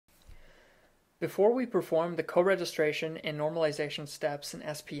Before we perform the co-registration and normalization steps in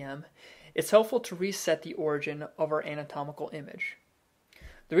SPM, it's helpful to reset the origin of our anatomical image.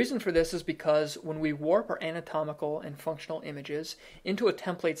 The reason for this is because when we warp our anatomical and functional images into a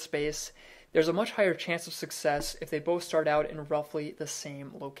template space, there's a much higher chance of success if they both start out in roughly the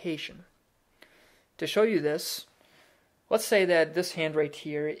same location. To show you this, let's say that this hand right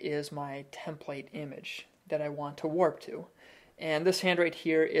here is my template image that I want to warp to, and this hand right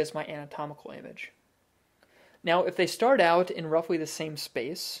here is my anatomical image. Now, if they start out in roughly the same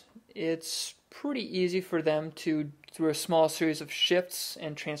space, it's pretty easy for them to, through a small series of shifts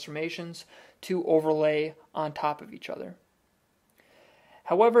and transformations, to overlay on top of each other.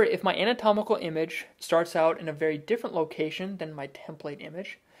 However, if my anatomical image starts out in a very different location than my template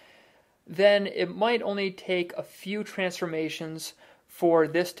image, then it might only take a few transformations for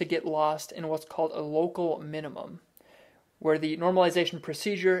this to get lost in what's called a local minimum, where the normalization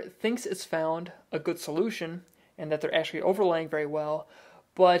procedure thinks it's found a good solution and that they're actually overlaying very well,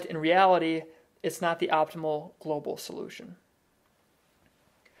 but in reality, it's not the optimal global solution.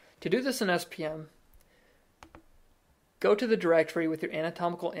 To do this in SPM, go to the directory with your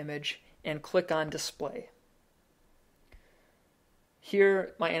anatomical image and click on Display.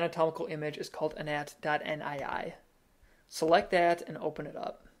 Here, my anatomical image is called anat.nii. Select that and open it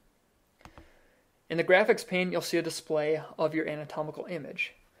up. In the graphics pane, you'll see a display of your anatomical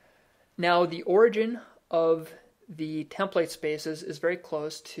image. Now, the origin of the template spaces is very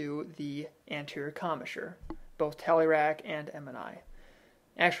close to the anterior commissure, both talirac and MNI.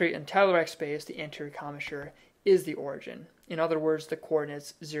 Actually, in talirac space, the anterior commissure is the origin. In other words, the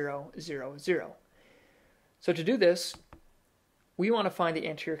coordinates 0, 0, 0. So to do this, we want to find the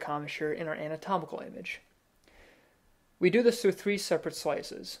anterior commissure in our anatomical image. We do this through 3 separate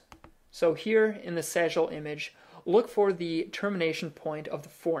slices. So here in the sagittal image, look for the termination point of the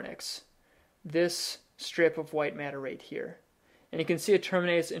fornix, this strip of white matter right here. And you can see it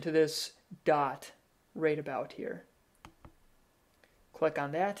terminates into this dot right about here. Click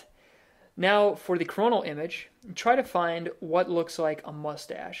on that. Now for the coronal image, try to find what looks like a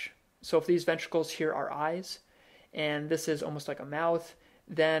mustache. So if these ventricles here are eyes, and this is almost like a mouth,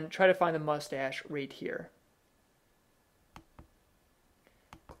 then try to find the mustache right here.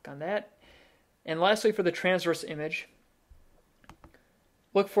 Click on that. And lastly, for the transverse image,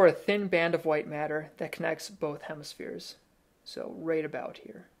 look for a thin band of white matter that connects both hemispheres. So right about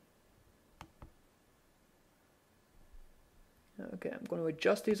here. Okay, I'm going to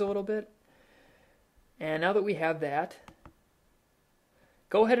adjust these a little bit. And now that we have that,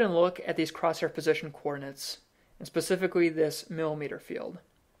 go ahead and look at these crosshair position coordinates, and specifically this millimeter field.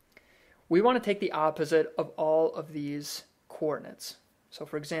 We want to take the opposite of all of these coordinates. So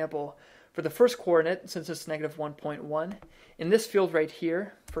for example, for the first coordinate, since it's negative 1.1, in this field right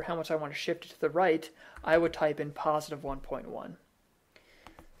here, for how much I want to shift it to the right, I would type in positive 1.1.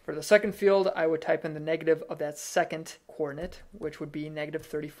 For the second field, I would type in the negative of that second coordinate, which would be negative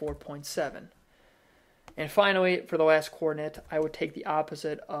 34.7. And finally, for the last coordinate, I would take the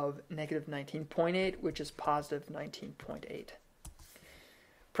opposite of negative 19.8, which is positive 19.8.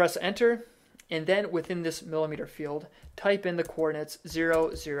 Press enter, and then within this millimeter field, type in the coordinates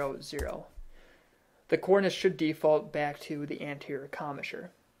 0, 0, 0. The coordinates should default back to the anterior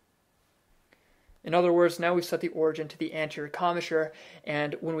commissure. In other words, now we've set the origin to the anterior commissure,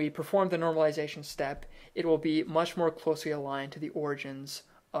 and when we perform the normalization step, it will be much more closely aligned to the origins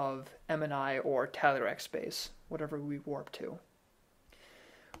of MNI or talirac space, whatever we warp to.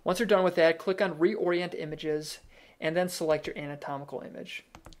 Once you're done with that, click on Reorient Images, and then select your anatomical image.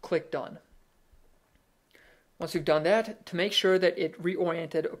 Click Done. Once you've done that, to make sure that it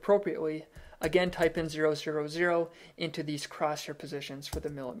reoriented appropriately, again type in 0, 0, 0 into these crosshair positions for the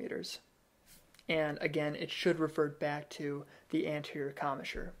millimeters. And again, it should revert back to the anterior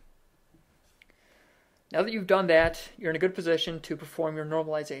commissure. Now that you've done that, you're in a good position to perform your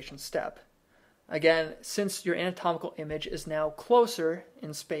normalization step. Again, since your anatomical image is now closer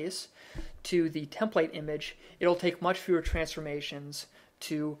in space to the template image, it'll take much fewer transformations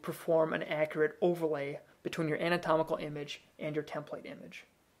to perform an accurate overlay between your anatomical image and your template image.